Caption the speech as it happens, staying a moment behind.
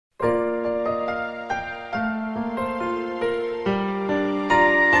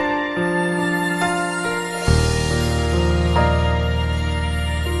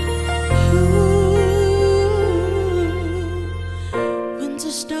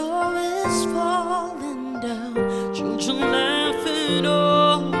snow is falling down, children laughing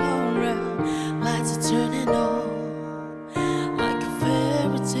all around, lights are turning on, like a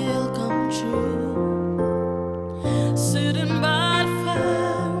fairy tale come true. Sitting by the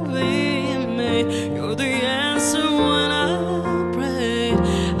fire we made, you're the answer when I prayed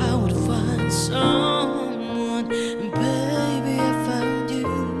I would find someone, and baby I found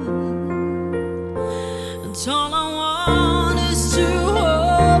you. And all I want is to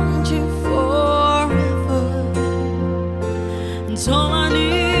hold you forever, and all I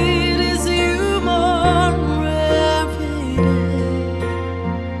need is you more every day.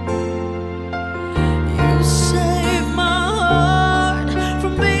 You save my heart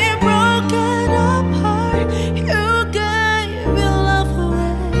from being broken apart. You gave your love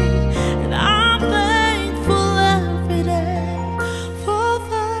away, and I'm thankful every day for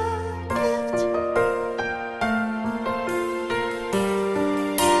that gift.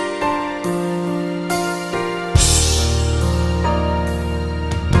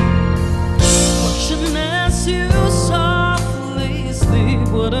 Watching as you softly sleep,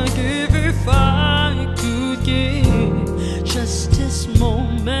 what I'd give if I could give just this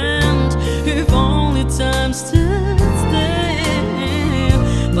moment, if only time stood still.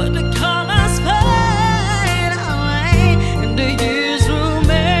 But the colors fade away, and the years will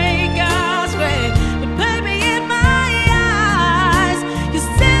make us gray. But baby, in my eyes, you'll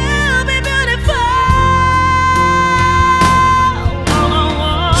still be beautiful. All I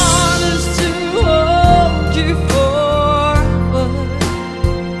want is to hold you forever.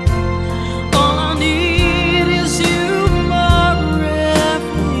 All I need is you more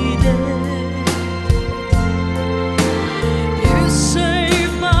every day. You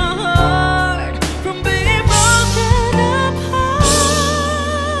save my heart from being broken apart.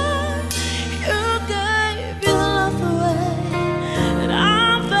 You gave your love away, and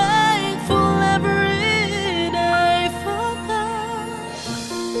I'm thankful every day for that.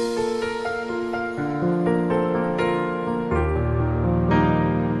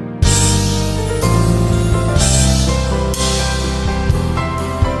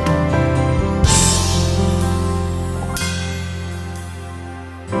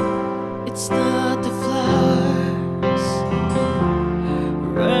 It's not the flowers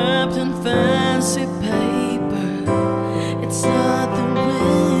wrapped in fancy paper. It's not the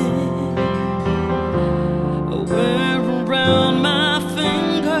ring I wear around my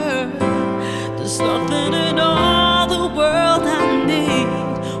finger. There's nothing in all the world I need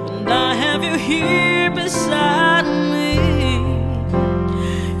when I have you here beside me.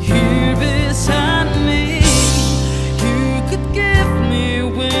 Here beside me, you could give me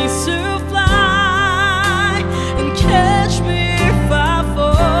wings to fly and catch me if I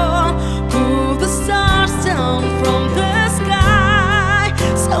fall. Pull the stars down from the sky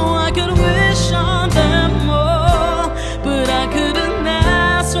so I could wish on them all, but I couldn't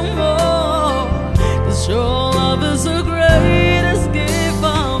ask for more, 'cause your love is the greatest gift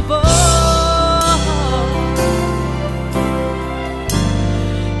of all.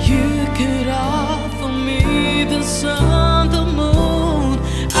 You could offer me the sun, the moon,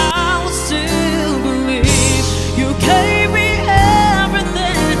 I would still believe. You gave me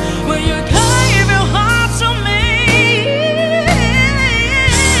everything when you gave your heart to me.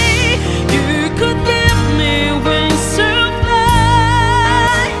 You could give me wings to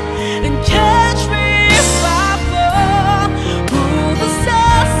fly and catch me if I fall. Pull the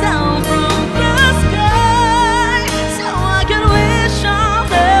stars down from the sky so I could wish on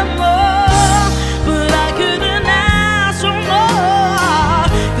them all, but I couldn't ask for more,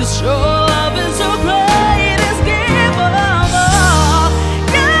 'cause your love is the greatest gift of all.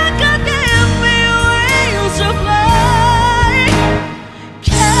 You could give me wings to fly,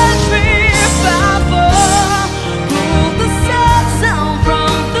 catch me if I fall. Pull the stars down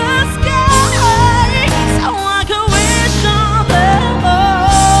from the sky so I could wish on them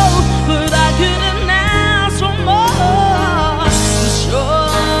all, but I couldn't ask for more, 'cause your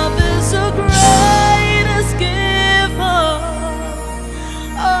love is the greatest gift of all.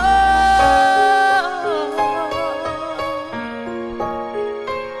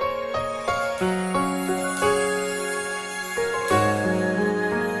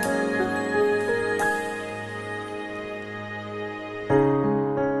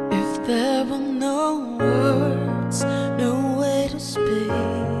 If there were no words, no way to speak,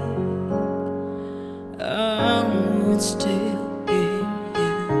 I would still hear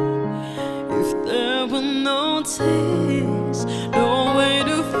you. If there were no tears, no way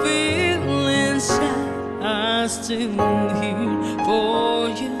to feel inside, I still here for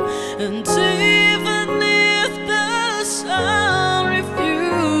you until